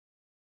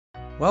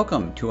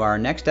Welcome to our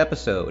next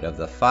episode of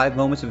the 5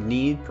 Moments of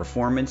Need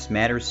Performance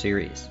Matters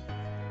series.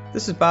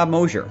 This is Bob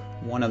Mosier,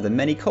 one of the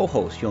many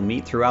co-hosts you'll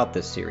meet throughout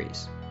this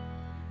series.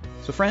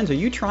 So friends, are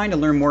you trying to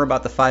learn more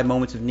about the 5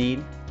 moments of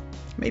need?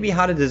 Maybe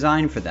how to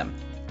design for them,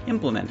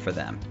 implement for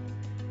them,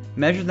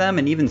 measure them,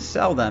 and even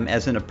sell them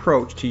as an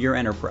approach to your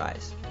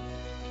enterprise.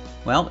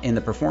 Well, in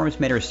the Performance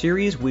Matters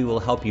series, we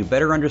will help you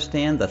better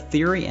understand the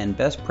theory and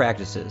best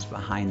practices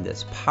behind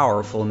this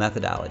powerful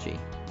methodology,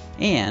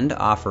 and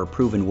offer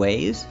proven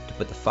ways to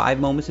put the 5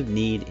 moments of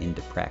need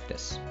into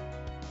practice.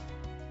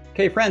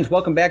 Okay, friends,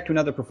 welcome back to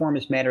another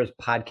Performance Matters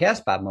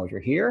podcast. Bob Mosier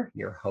here,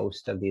 your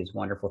host of these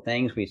wonderful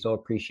things. We so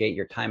appreciate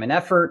your time and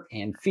effort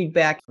and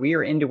feedback. We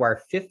are into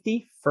our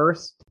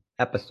 51st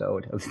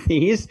episode of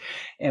these,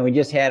 and we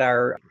just had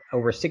our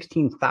over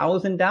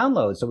 16,000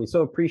 downloads. So we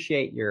so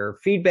appreciate your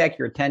feedback,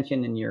 your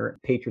attention, and your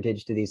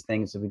patronage to these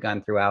things that we've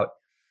gone throughout.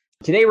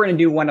 Today, we're going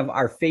to do one of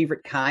our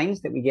favorite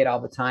kinds that we get all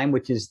the time,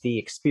 which is the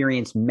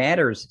Experience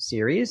Matters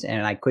series.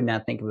 And I could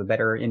not think of a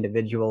better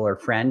individual or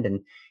friend and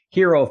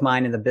hero of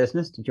mine in the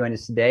business to join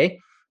us today.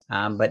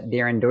 But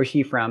Darren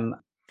Doshi from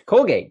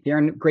Colgate.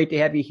 Darren, great to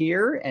have you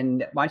here.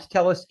 And why don't you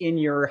tell us in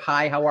your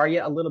hi, how are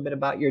you, a little bit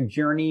about your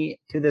journey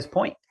to this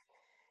point?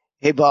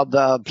 Hey, Bob,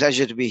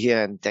 pleasure to be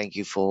here. And thank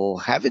you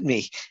for having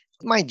me.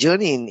 My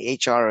journey in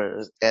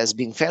HR has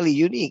been fairly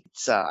unique.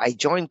 I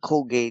joined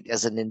Colgate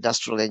as an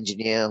industrial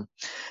engineer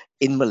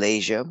in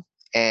Malaysia.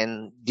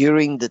 And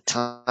during the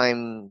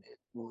time,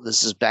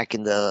 this is back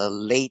in the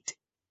late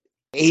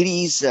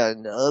 80s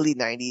and early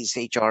 90s,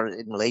 HR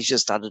in Malaysia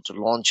started to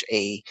launch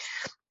a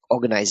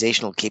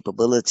organizational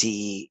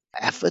capability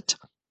effort,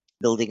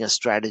 building a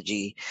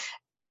strategy.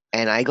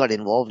 And I got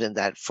involved in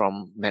that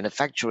from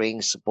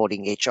manufacturing,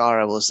 supporting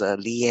HR. I was a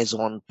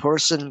liaison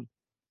person.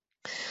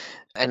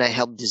 And I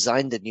helped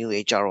design the new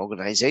HR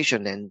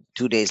organization. And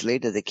 2 days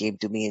later, they came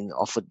to me and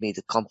offered me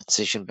the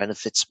compensation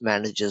benefits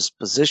manager's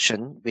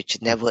position,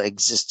 which never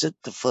existed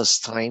the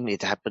first time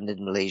it happened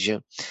in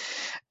Malaysia.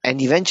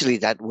 And eventually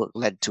that work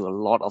led to a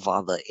lot of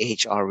other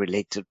HR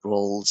related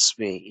roles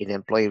in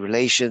employee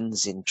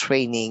relations, in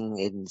training,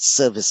 in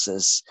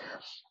services.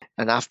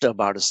 And after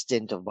about a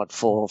stint of about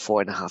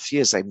 4.5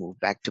 years, I moved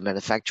back to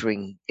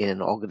manufacturing in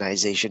an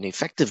organization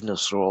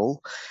effectiveness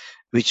role,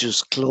 which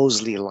was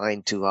closely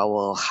aligned to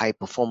our high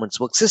performance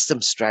work system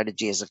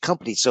strategy as a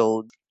company.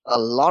 So a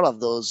lot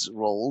of those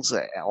roles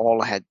all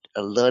had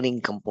a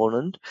learning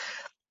component,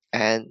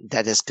 and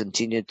that has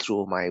continued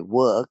through my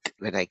work.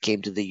 When I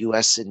came to the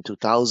US in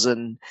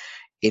 2000,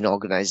 in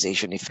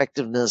organization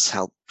effectiveness,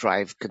 helped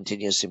drive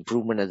continuous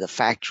improvement at the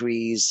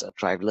factories,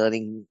 drive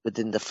learning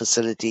within the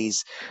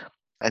facilities,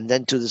 and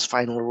then to this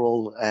final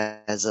role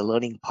as a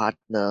learning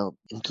partner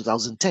in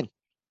 2010.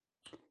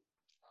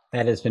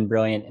 That has been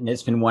brilliant, and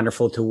it's been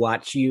wonderful to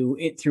watch you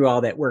through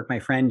all that work, my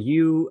friend.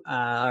 You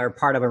are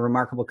part of a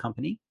remarkable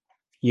company.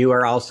 You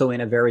are also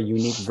in a very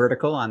unique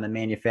vertical on the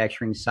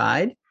manufacturing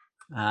side.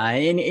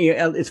 And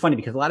it's funny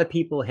because a lot of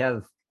people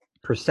have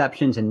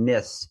perceptions and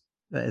myths,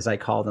 as I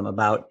call them,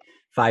 about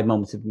 5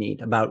 moments of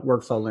need, about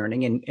workflow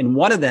learning. And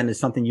one of them is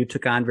something you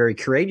took on very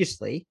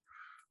courageously,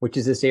 which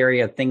is this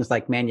area of things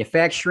like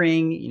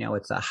manufacturing. You know,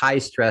 it's a high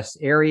stress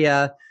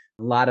area,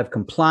 a lot of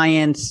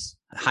compliance,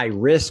 high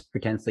risk,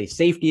 potentially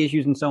safety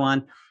issues, and so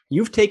on.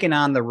 You've taken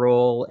on the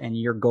role and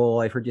your goal,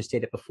 I've heard you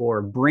state it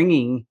before,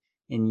 bringing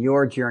in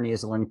your journey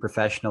as a learning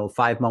professional,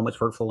 5 moments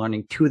workflow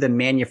learning to the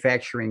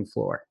manufacturing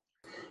floor.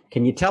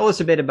 Can you tell us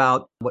a bit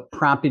about what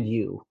prompted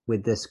you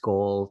with this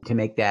goal to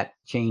make that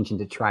change and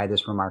to try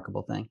this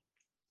remarkable thing?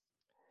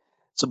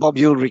 So, Bob,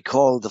 you'll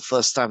recall the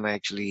first time I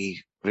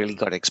actually really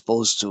got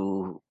exposed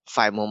to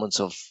 5 moments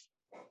of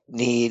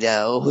need.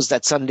 It was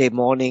that Sunday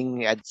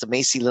morning at the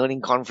Macy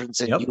Learning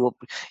Conference, and Yep.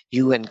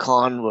 you and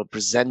Con were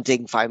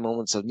presenting 5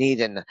 moments of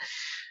need, and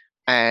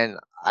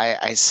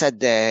I sat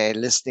there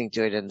listening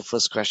to it, and the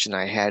first question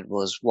I had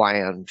was,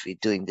 why aren't we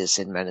doing this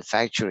in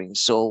manufacturing?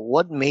 So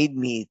what made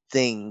me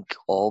think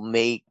or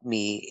make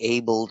me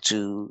able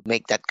to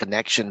make that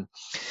connection?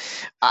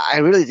 I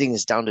really think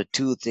it's down to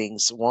two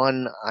things.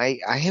 One, I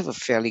have a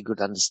fairly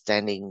good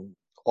understanding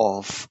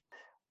of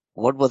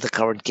what were the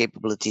current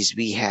capabilities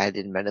we had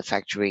in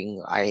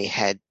manufacturing. I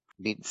had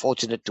been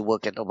fortunate to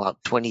work at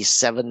about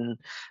 27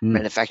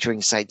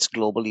 manufacturing sites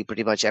globally,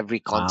 pretty much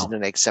every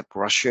continent except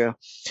Russia.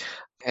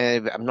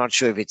 And I'm not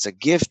sure if it's a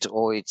gift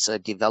or it's a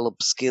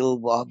developed skill,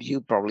 Bob.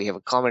 You probably have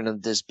a comment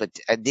on this, but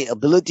the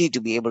ability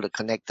to be able to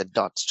connect the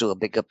dots to a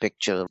bigger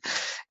picture.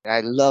 I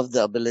love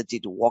the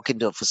ability to walk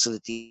into a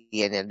facility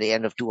and at the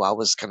end of 2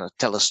 hours kind of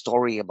tell a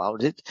story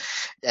about it.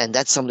 And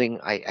that's something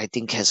I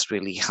think has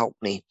really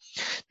helped me.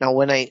 Now,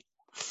 when I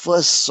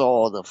first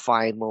saw the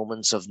 5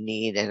 moments of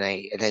need and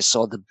I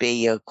saw the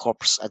Bayer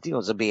Corps, I think it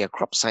was the Bayer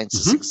Crop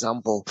Sciences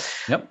example.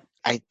 Yep.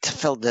 I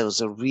felt there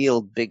was a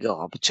real bigger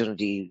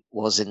opportunity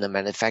was in the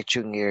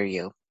manufacturing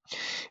area.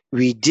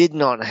 We did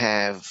not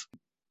have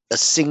a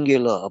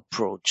singular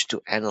approach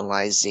to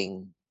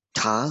analyzing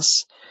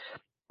tasks.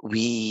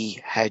 We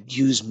had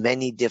used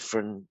many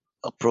different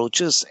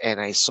approaches,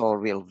 and I saw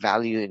real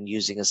value in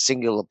using a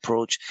single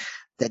approach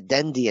that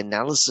then the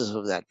analysis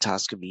of that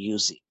task could be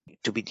used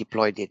to be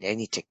deployed in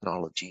any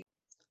technology.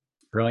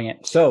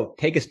 Brilliant. So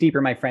take us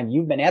deeper, my friend.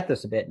 You've been at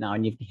this a bit now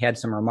and you've had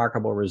some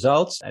remarkable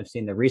results. I've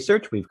seen the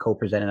research. We've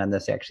co-presented on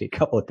this actually a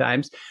couple of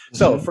times.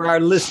 So for our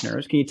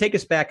listeners, can you take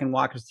us back and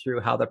walk us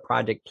through how the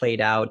project played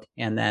out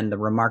and then the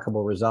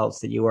remarkable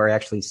results that you are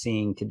actually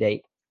seeing to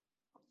date?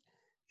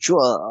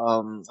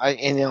 Sure.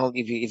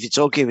 If it's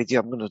okay with you,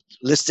 I'm going to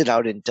list it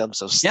out in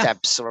terms of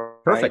steps.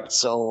 Right? Perfect.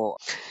 So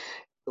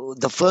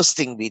the first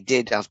thing we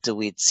did after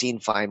we'd seen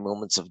 5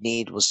 Moments of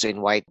Need was to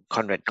invite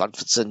Conrad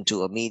Gottfredson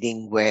to a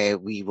meeting where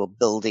we were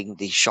building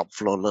the shop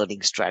floor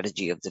learning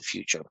strategy of the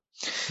future.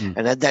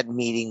 And at that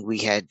meeting, we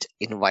had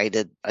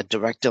invited a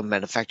director of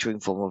manufacturing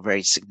from a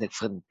very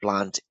significant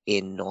plant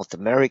in North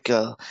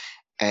America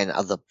and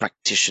other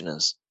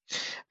practitioners.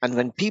 And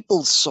when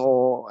people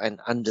saw and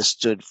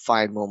understood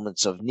 5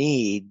 Moments of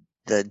Need,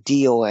 the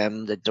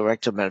DOM, the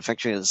director of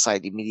manufacturing of the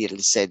site,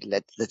 immediately said,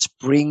 let's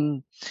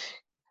bring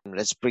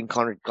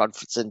Conrad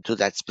Gottfredson to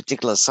that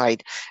particular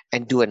site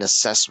and do an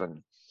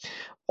assessment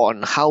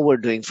on how we're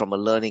doing from a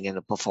learning and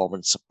a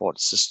performance support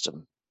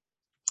system.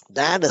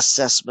 That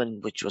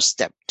assessment, which was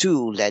step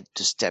 2, led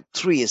to step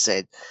 3. It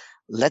said,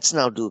 let's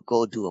now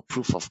go do a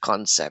proof of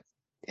concept.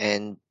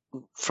 And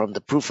from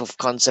the proof of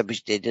concept,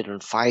 which they did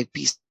on 5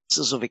 pieces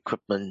of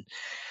equipment,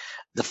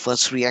 the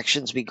first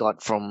reactions we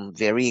got from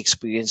very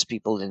experienced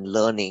people in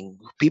learning,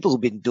 people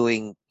who've been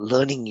doing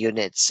learning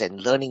units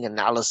and learning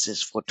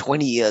analysis for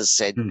 20 years,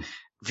 said,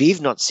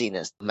 we've not seen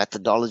a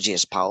methodology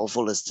as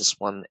powerful as this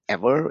one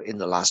ever in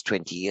the last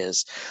 20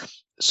 years.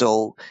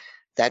 So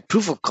that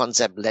proof of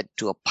concept led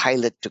to a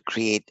pilot to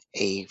create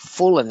a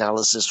full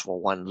analysis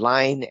for one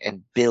line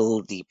and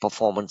build the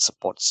performance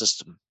support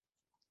system.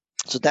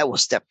 So that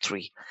was step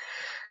 3.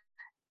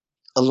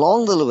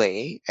 Along the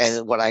way,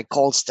 and what I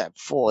call step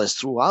 4 is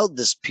throughout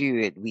this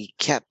period, we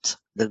kept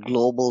the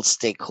global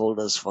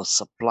stakeholders for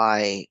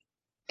supply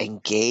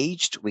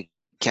engaged. We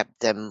kept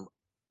them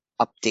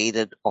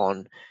updated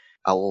on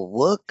our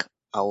work,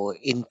 our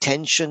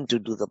intention to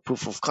do the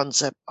proof of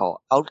concept, our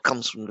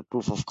outcomes from the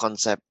proof of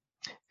concept,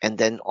 and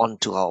then on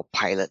to our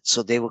pilot.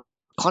 So they were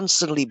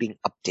constantly being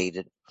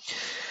updated.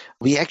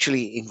 We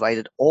actually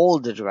invited all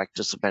the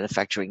directors of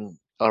manufacturing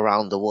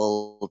around the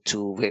world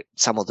to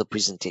some of the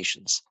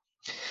presentations.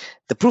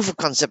 The proof of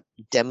concept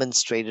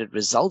demonstrated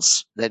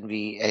results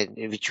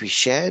which we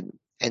shared,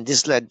 and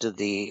this led to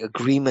the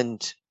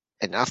agreement.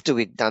 And after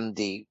we'd done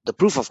the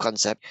proof of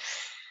concept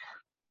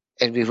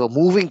and we were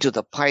moving to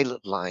the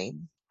pilot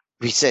line,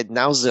 we said,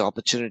 now's the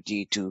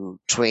opportunity to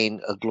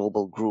train a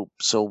global group.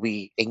 So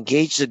we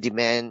engaged the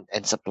demand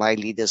and supply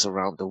leaders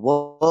around the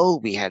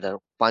world. We had a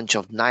bunch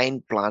of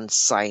 9 plants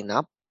sign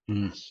up,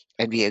 and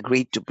we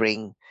agreed to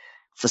bring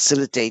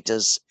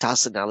facilitators,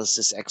 task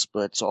analysis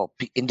experts, or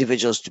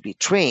individuals to be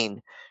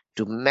trained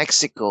to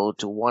Mexico,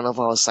 to one of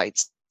our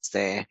sites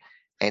there,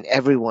 and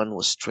everyone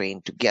was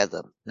trained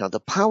together. Now,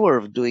 the power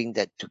of doing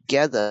that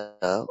together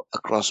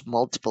across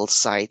multiple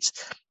sites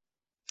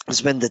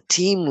is when the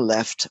team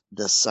left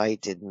the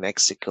site in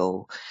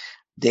Mexico,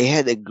 they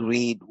had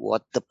agreed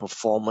what the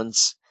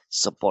performance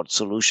support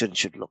solution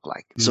should look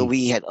like. So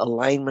we had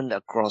alignment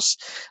across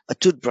a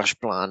toothbrush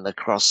plant,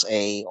 across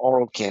a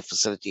oral care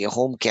facility, a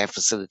home care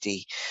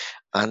facility,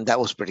 and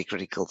that was pretty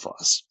critical for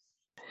us.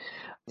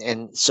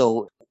 And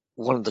so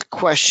one of the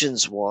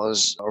questions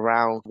was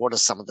around what are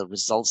some of the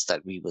results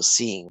that we were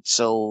seeing.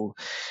 So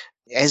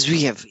as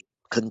we have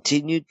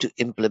continued to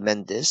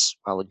implement this,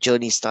 our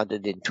journey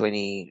started in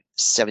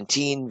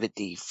 2017 with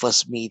the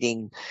first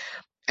meeting,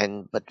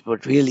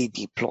 but really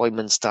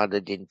deployment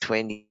started in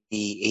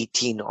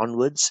 2018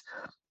 onwards.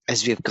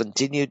 As we have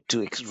continued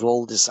to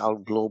roll this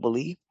out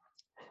globally,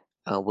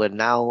 we're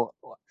now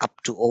up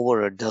to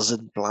over a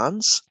dozen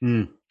plants.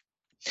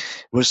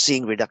 We're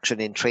seeing reduction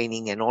in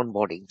training and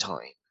onboarding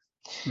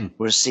time.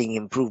 We're seeing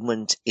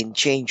improvement in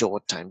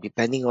changeover time.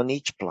 Depending on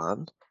each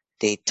plant,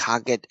 they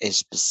target a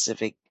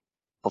specific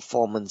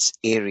performance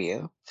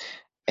area,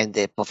 and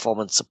their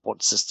performance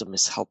support system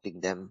is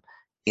helping them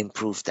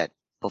improve that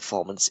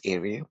performance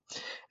area.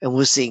 And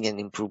we're seeing an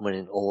improvement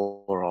in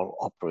overall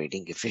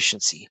operating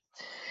efficiency.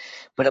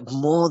 But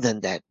more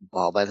than that,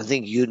 Bob, and I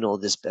think you know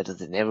this better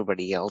than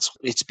everybody else,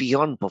 it's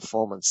beyond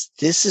performance.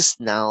 This is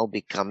now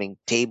becoming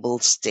table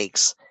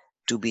stakes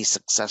to be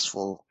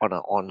successful on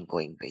an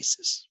ongoing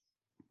basis.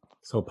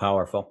 So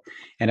powerful.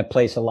 And a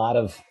place a lot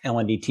of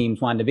L&D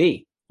teams want to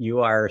be.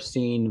 You are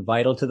seen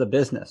vital to the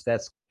business.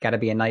 That's got to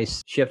be a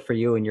nice shift for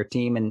you and your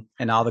team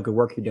and all the good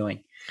work you're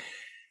doing.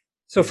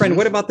 So, friend,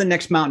 what about the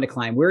next mountain to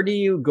climb? Where do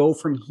you go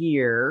from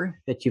here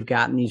that you've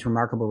gotten these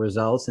remarkable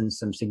results and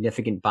some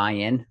significant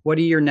buy-in? What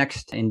are your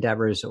next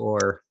endeavors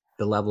or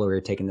the level where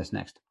you're taking this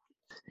next?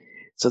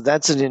 So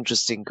that's an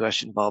interesting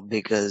question, Bob,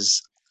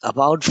 because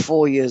about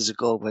 4 years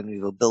ago when we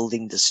were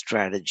building the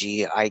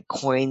strategy, I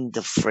coined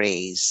the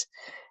phrase,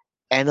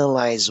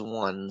 analyze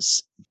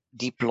once,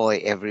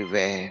 deploy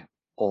everywhere,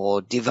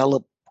 or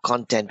develop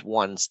content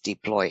once,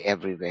 deploy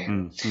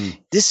everywhere.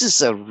 This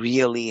is a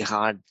really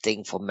hard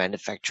thing for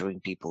manufacturing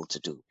people to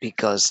do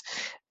because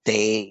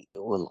they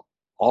will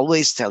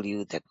always tell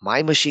you that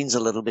my machine's a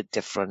little bit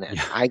different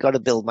and I got to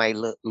build my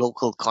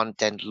local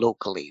content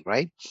locally,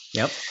 right?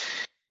 Yep.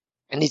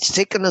 And it's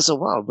taken us a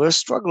while. We're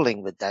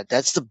struggling with that.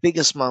 That's the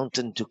biggest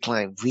mountain to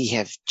climb. We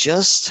have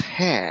just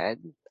had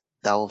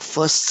our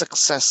first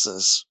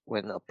successes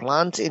when a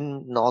plant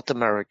in North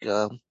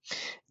America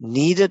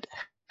needed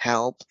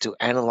help to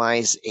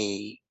analyze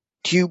a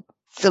tube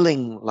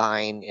filling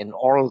line in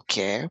oral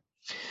care.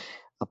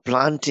 A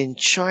plant in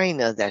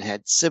China that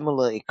had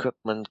similar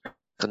equipment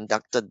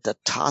conducted the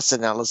task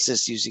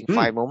analysis using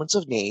 5 moments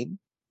of need.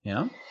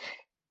 Yeah.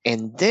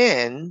 And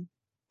then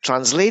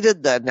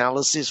translated the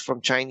analysis from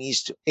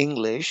Chinese to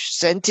English,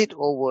 sent it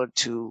over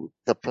to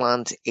the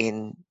plant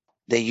in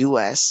the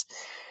US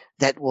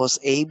that was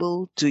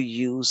able to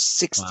use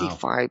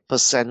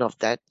 65% of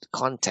that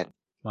content.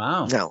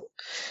 Wow.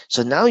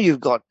 Now you've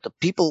got the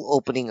people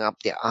opening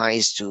up their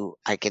eyes to,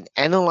 I can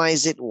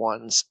analyze it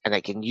once and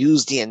I can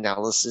use the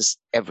analysis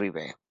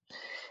everywhere.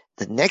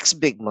 The next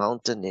big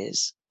mountain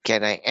is,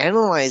 can I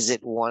analyze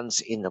it once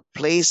in a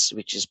place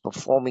which is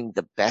performing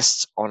the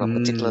best on a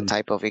particular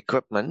type of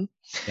equipment?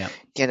 Yeah.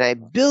 Can I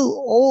build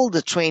all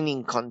the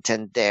training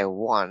content there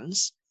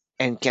once?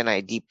 And can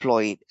I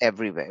deploy it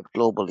everywhere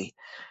globally?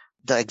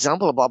 The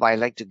example, Bob, I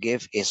like to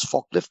give is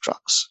forklift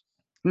trucks.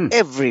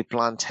 Every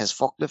plant has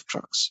forklift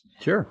trucks.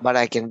 Sure. But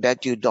I can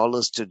bet you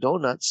dollars to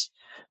donuts,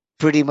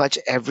 pretty much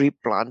every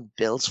plant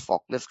builds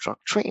forklift truck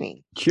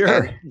training. Sure.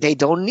 And they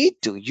don't need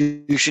to.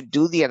 You should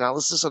do the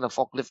analysis on a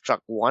forklift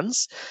truck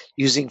once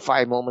using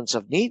 5 moments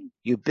of need.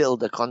 You build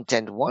the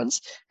content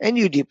once and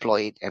you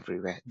deploy it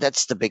everywhere.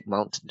 That's the big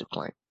mountain to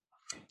climb.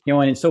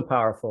 And it's so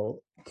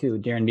powerful too,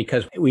 Darren,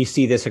 because we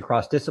see this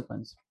across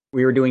disciplines.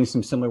 We were doing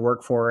some similar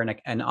work for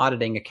an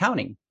auditing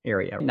accounting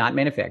area, not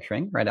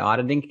manufacturing, right?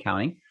 Auditing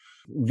accounting,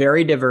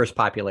 very diverse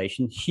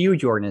population,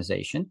 huge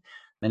organization.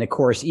 And of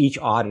course, each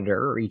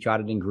auditor or each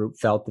auditing group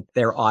felt that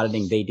their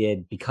auditing they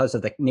did because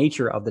of the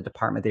nature of the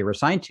department they were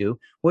assigned to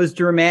was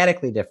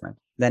dramatically different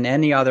than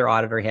any other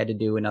auditor had to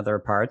do in other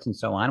parts and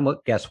so on.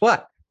 Well, guess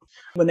what?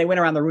 When they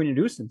went around the room and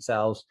introduced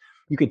themselves,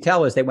 you could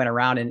tell as they went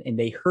around and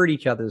they heard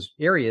each other's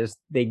areas,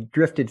 they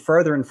drifted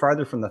further and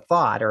farther from the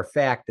thought or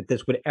fact that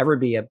this would ever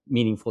be a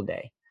meaningful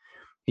day.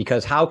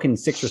 Because how can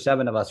 6 or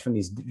 7 of us from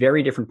these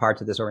very different parts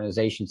of this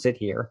organization sit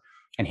here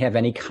and have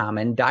any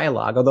common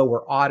dialogue, although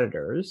we're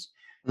auditors?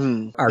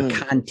 Our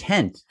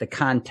content, the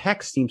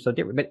context seems so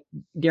different. But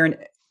Darren,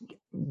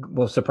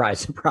 well, surprise,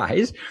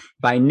 surprise,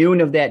 by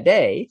noon of that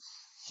day,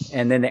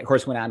 and then that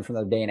course went on for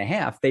another day and a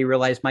half, they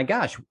realized, my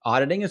gosh,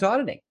 auditing is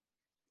auditing.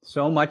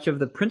 So much of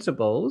the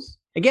principles,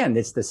 again,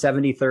 it's the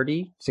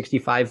 70-30,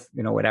 65,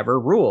 whatever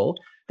rule.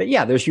 But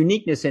yeah, there's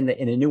uniqueness in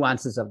the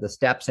nuances of the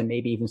steps and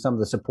maybe even some of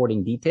the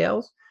supporting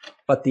details.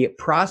 But the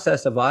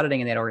process of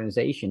auditing in that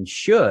organization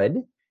should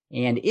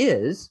and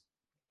is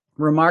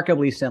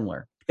remarkably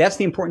similar. That's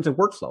the importance of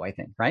workflow, I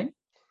think, right?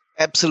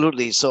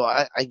 Absolutely. So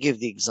I give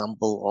the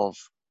example of,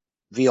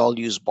 we all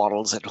use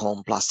bottles at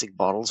home, plastic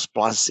bottles.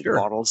 Plastic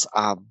bottles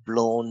are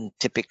blown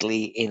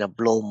typically in a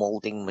blow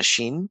molding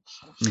machine.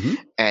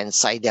 And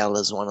Seidel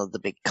is one of the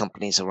big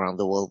companies around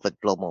the world with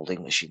blow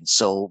molding machines.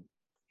 So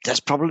there's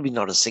probably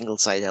not a single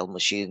Seidel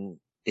machine.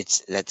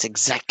 That's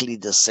exactly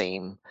the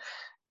same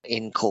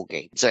in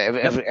Colgate. So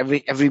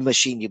every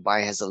machine you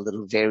buy has a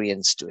little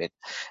variance to it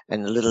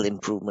and a little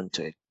improvement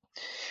to it.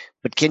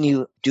 But can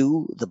you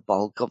do the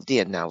bulk of the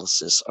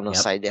analysis on a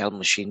Seidel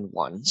machine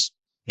once?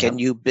 Can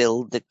you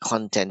build the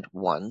content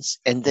once?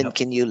 And then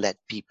can you let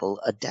people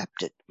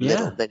adapt it a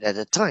little bit at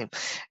a time?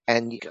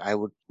 And I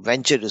would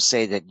venture to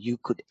say that you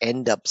could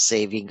end up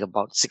saving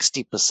about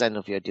 60%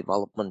 of your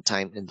development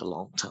time in the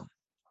long term.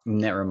 Isn't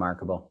that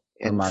remarkable?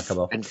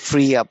 And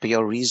free up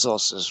your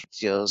resources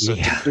to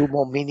do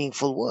more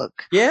meaningful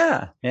work.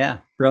 Yeah.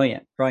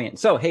 Brilliant.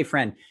 So, hey,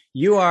 friend,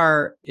 you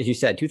are, as you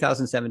said,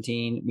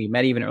 2017. We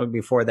met even early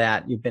before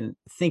that. You've been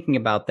thinking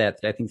about that,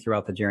 I think,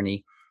 throughout the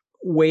journey,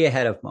 way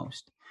ahead of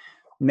most.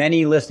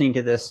 Many listening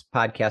to this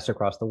podcast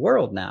across the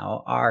world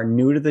now are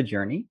new to the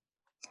journey.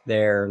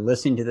 They're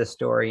listening to this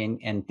story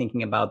and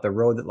thinking about the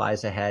road that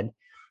lies ahead.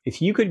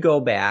 If you could go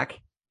back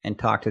and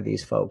talk to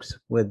these folks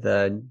with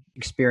the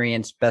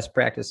experience, best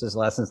practices,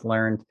 lessons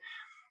learned,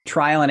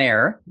 trial and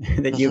error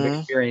that you've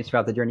experienced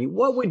throughout the journey,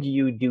 what would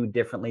you do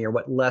differently or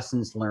what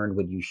lessons learned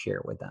would you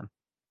share with them?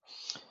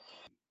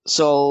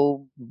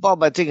 So,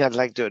 Bob, I think I'd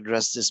like to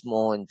address this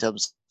more in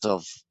terms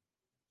of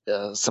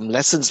some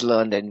lessons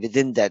learned, and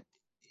within that,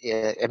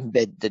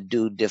 embed the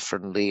do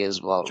differently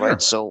as well,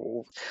 right?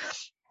 So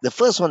the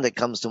first one that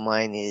comes to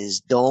mind is,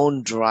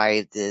 don't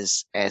drive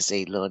this as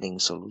a learning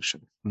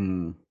solution.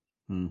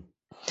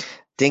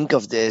 Think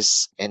of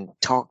this and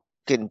talk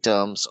in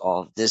terms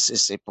of this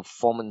is a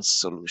performance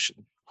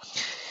solution.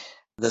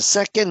 The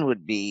second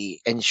would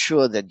be,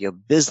 ensure that your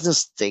business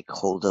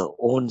stakeholder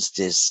owns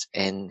this,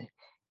 and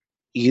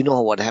you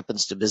know what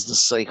happens to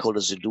business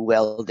stakeholders who do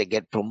well, they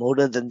get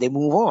promoted and they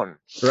move on.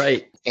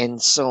 Right. And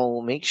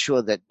so make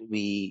sure that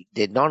they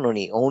not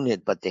only own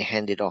it, but they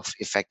hand it off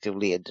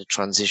effectively at the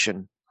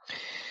transition.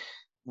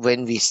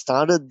 When we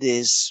started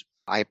this,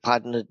 I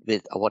partnered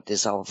with what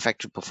is our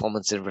factory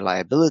performance and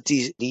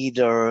reliability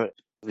leader.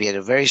 We had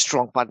a very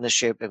strong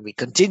partnership and we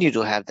continue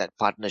to have that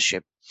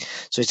partnership.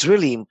 So it's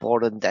really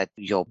important that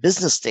your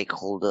business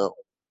stakeholder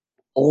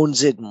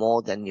owns it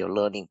more than your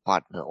learning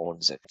partner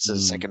owns it. It's the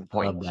second I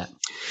point. love that.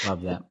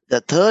 Love that. The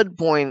third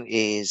point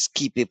is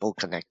keep people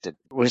connected.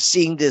 We're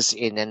seeing this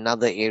in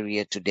another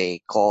area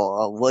today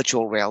called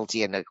virtual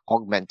reality and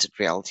augmented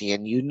reality.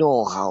 And you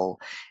know how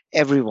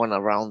everyone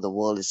around the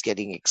world is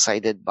getting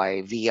excited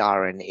by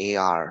VR and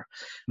AR,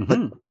 but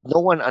Hmm. no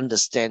one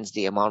understands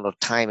the amount of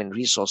time and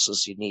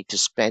resources you need to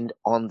spend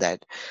on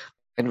that.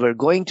 And we're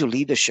going to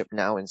leadership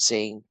now and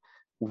saying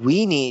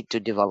we need to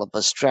develop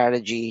a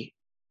strategy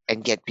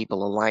and get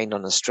people aligned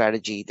on a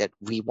strategy that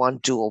we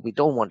want to or we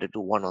don't want to do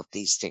one of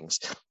these things.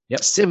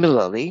 Yep.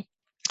 Similarly,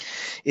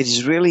 it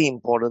is really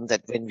important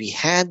that when we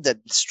had that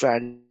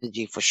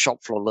strategy for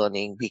shop floor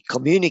learning, we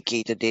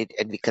communicated it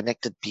and we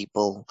connected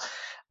people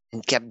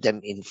and kept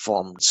them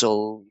informed.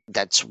 So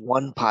that's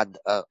one part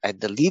at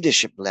the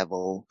leadership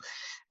level.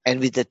 And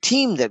with the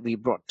team that we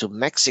brought to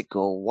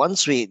Mexico,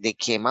 once they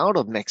came out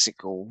of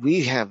Mexico,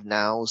 we have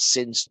now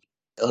since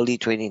early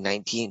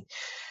 2019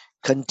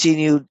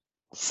 continued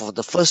for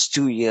the first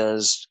 2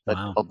 years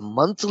Wow. a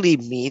monthly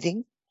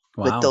meeting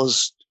with Wow.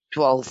 those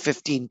 12,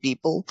 15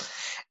 people.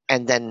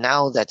 And then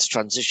now that's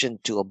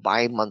transitioned to a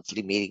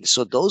bi-monthly meeting.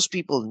 So those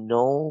people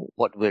know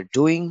what we're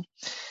doing,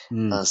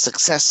 Mm.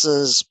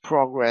 successes,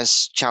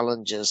 progress,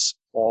 challenges,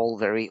 all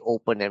very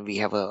open. And we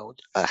have a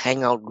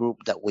hangout group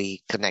that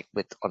we connect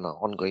with on an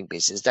ongoing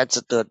basis. That's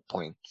the third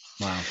point.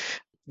 Wow.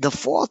 The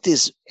fourth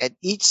is at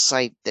each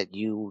site that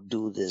you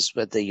do this,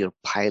 whether you're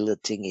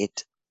piloting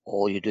it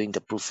or you're doing the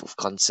proof of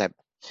concept,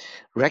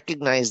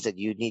 recognize that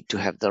you need to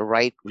have the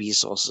right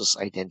resources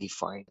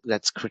identified.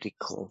 That's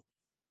critical.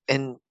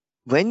 And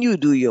when you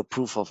do your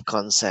proof of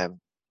concept,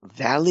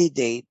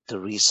 validate the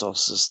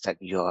resources that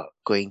you're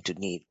going to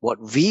need. What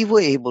we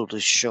were able to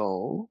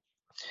show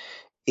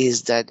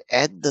is that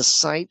at the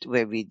site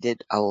where we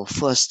did our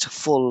first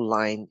full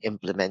line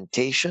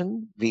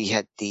implementation, we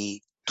had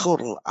the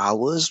total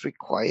hours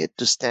required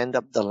to stand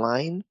up the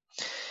line.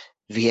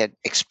 We had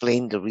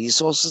explained the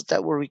resources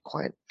that were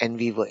required, and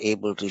we were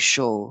able to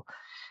show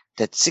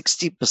that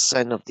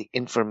 60% of the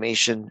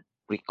information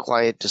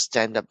required to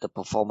stand up the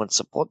performance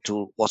support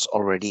tool was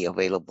already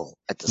available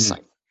at the Mm.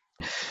 site.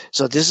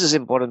 So this is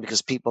important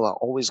because people are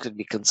always going to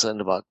be concerned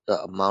about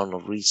the amount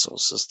of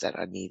resources that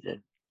are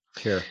needed.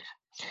 Sure.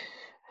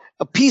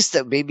 A piece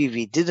that maybe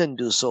we didn't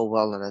do so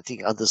well, and I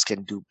think others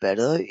can do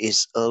better,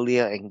 is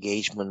earlier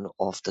engagement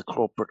of the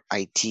corporate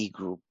IT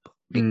group.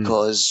 Mm.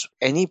 Because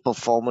any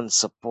performance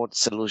support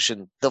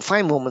solution, the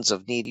 5 moments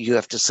of need, you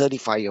have to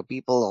certify your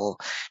people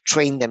or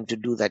train them to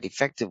do that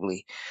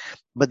effectively.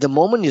 But the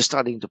moment you're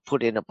starting to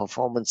put in a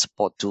performance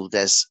support tool,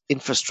 there's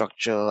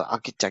infrastructure,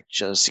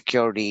 architecture,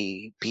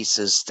 security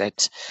pieces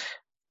that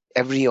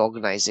every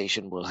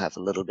organization will have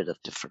a little bit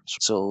of difference.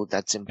 So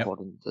that's Yep.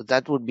 important.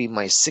 That would be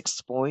my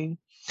sixth point.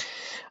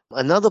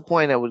 Another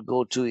point I would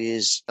go to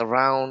is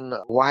around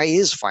why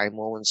is 5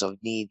 moments of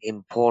need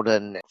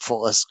important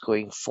for us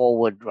going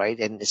forward, right?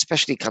 And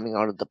especially coming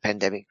out of the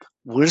pandemic.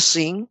 We're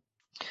seeing,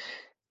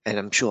 and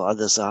I'm sure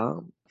others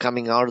are,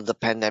 coming out of the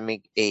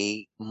pandemic,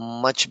 a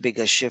much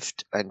bigger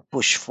shift and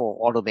push for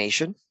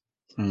automation.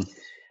 Mm.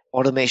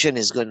 Automation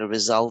is going to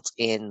result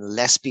in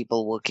less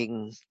people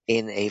working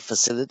in a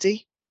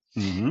facility,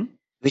 Mm-hmm.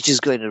 which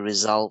is going to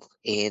result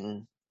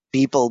in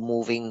people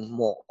moving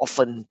more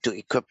often to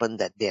equipment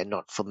that they're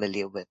not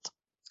familiar with.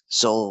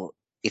 So,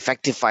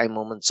 effective 5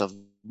 moments of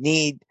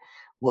need,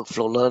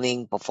 workflow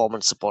learning,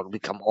 performance support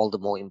become all the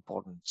more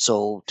important.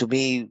 So, to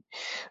me,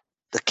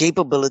 the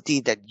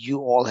capability that you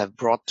all have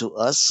brought to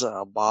us,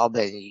 Bob,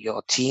 and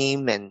your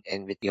team, and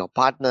with your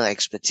partner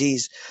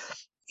expertise,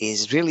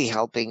 is really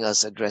helping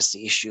us address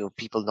the issue of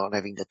people not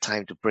having the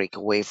time to break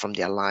away from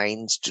their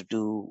lines to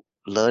do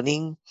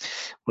learning.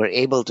 We're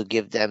able to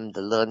give them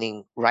the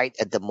learning right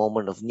at the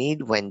moment of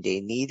need when they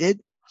need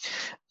it.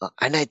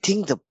 And I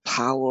think the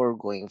power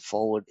going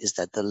forward is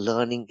that the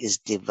learning is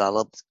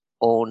developed,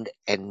 owned,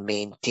 and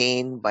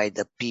maintained by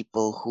the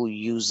people who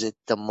use it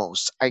the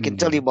most. I can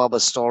tell you, Mm. Bob, a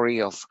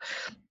story of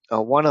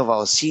one of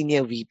our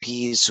senior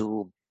VPs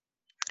who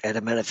at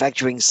a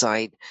manufacturing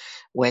site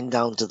went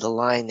down to the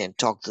line and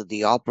talked to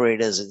the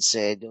operators and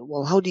said,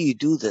 well, how do you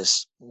do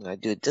this? I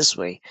do it this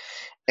way.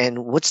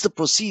 And what's the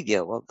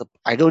procedure? Well,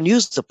 I don't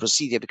use the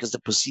procedure because the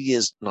procedure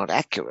is not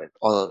accurate,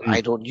 or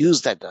I Mm. don't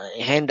use that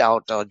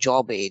handout or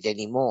job aid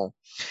anymore.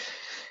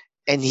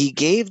 And he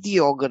gave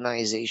the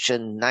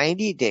organization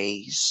 90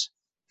 days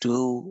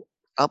to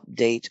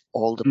update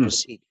all the Mm.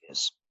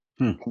 procedures.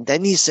 Mm. And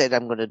then he said,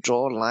 I'm going to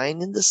draw a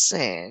line in the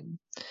sand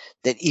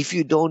that if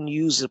you don't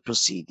use the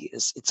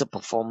procedures, it's a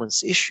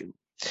performance issue.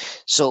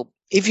 So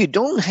if you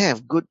don't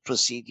have good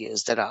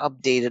procedures that are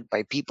updated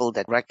by people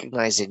that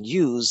recognize and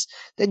use,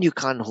 then you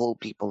can't hold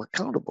people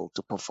accountable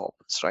to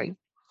performance, right?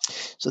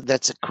 So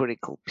that's a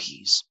critical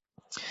piece.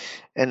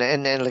 And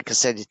like I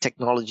said, the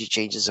technology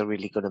changes are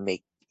really going to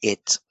make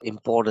it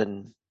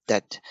important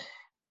that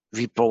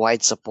we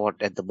provide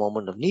support at the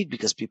moment of need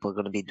because people are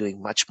going to be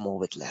doing much more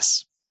with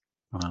less.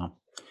 Wow.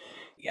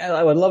 Yeah,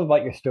 I would love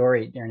about your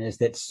story, Darren, is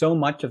that so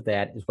much of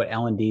that is what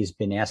L&D has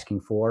been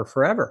asking for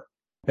forever.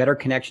 Better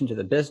connection to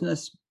the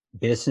business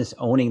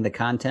owning the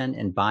content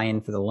and buy-in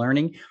for the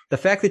learning. The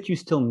fact that you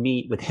still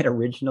meet with that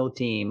original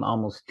team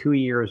almost 2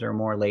 years or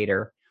more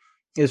later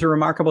is a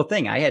remarkable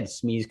thing. I had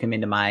SMEs come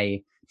into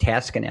my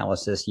task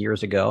analysis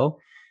years ago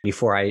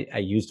before I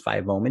used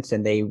 5 Moments,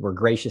 and they were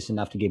gracious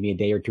enough to give me a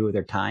day or two of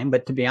their time.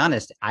 But to be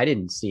honest, I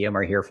didn't see them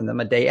or hear from them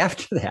a day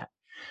after that.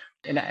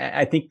 And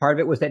I think part of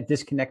it was that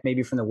disconnect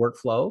maybe from the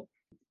workflow,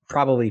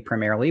 probably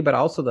primarily, but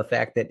also the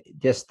fact that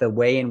just the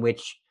way in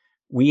which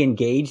we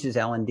engaged as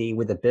L&D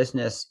with the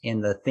business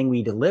in the thing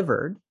we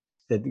delivered,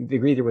 the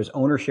degree there was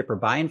ownership or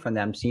buy-in from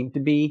them seemed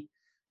to be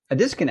a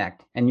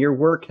disconnect. And your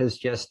work has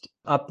just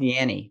upped the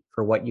ante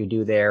for what you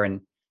do there. And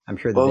I'm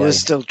sure Well, we're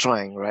still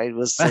trying, right?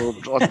 We're still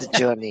on the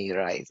journey,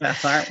 right?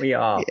 Aren't we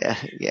all?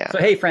 Yeah. So,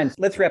 hey, friends,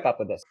 let's wrap up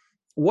with this.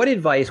 What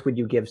advice would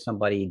you give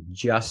somebody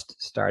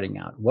just starting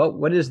out?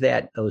 What is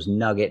those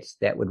nuggets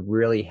that would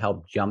really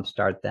help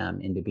jumpstart them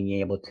into being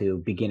able to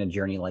begin a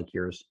journey like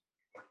yours?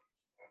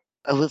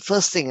 The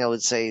first thing I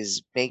would say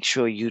is make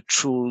sure you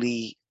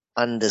truly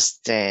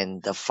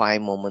understand the 5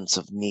 moments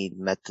of need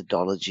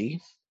methodology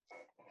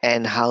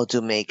and how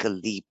to make a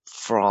leap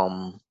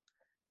from,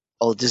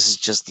 oh, this is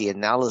just the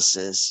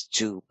analysis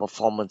to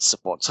performance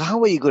support. So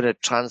how are you going to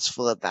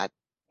transfer that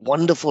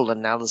wonderful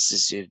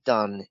analysis you've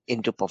done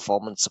into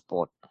performance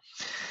support?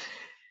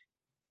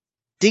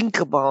 Think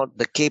about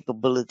the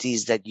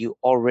capabilities that you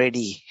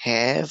already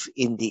have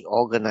in the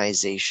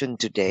organization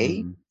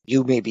today.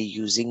 You may be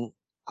using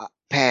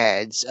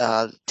pads,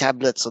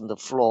 tablets on the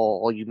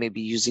floor, or you may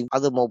be using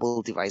other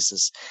mobile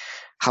devices.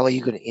 How are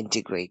you going to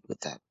integrate with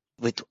that?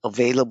 With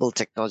available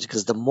technology,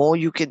 because the more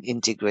you can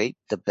integrate,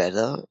 the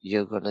better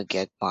you're going to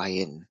get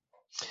buy-in.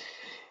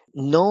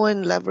 Know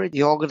and leverage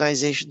your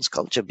organization's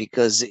culture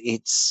because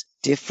it's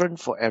different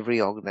for every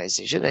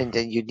organization, and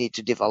then you need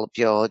to develop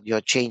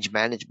your change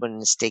management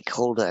and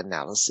stakeholder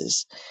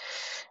analysis,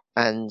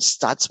 and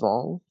start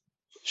small,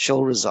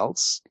 show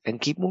results,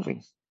 and keep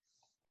moving.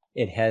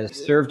 It has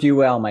served you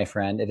well, my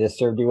friend. It has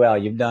served you well.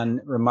 You've done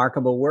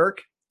remarkable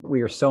work.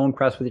 We are so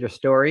impressed with your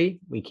story.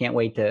 We can't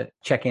wait to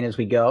check in as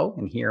we go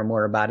and hear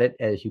more about it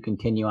as you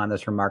continue on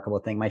this remarkable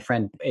thing. My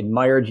friend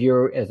admired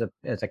you as a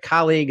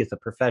colleague, as a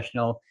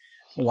professional.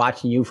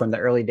 Watching you from the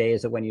early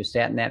days of when you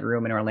sat in that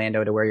room in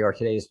Orlando to where you are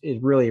today is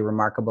really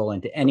remarkable.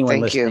 And to anyone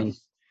listening,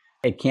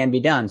 it can be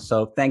done.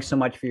 So thanks so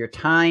much for your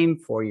time,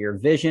 for your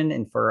vision,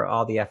 and for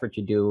all the effort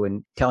you do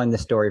in telling the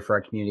story for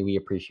our community. We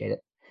appreciate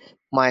it.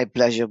 My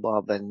pleasure,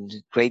 Bob, and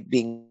great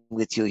being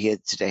with you here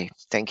today.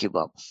 Thank you,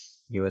 Bob.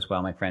 You as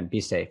well, my friend. Be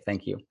safe.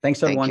 Thank you.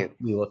 Thanks, everyone. Thank you.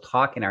 We will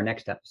talk in our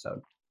next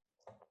episode.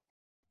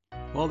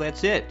 Well,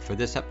 that's it for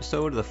this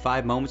episode of the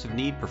 5 Moments of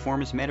Need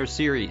Performance Matters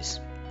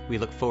series. We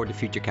look forward to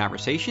future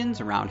conversations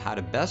around how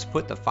to best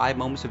put the 5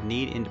 Moments of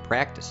Need into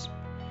practice.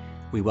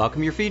 We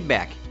welcome your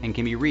feedback and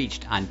can be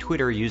reached on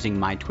Twitter using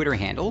my Twitter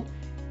handle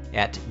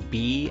at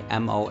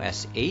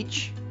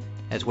BMOSH,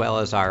 as well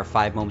as our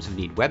 5 Moments of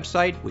Need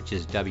website, which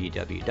is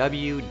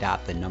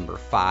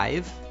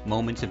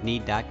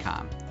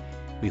www.5momentsofneed.com.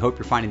 We hope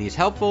you're finding these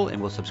helpful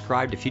and will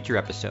subscribe to future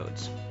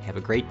episodes. Have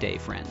a great day,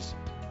 friends.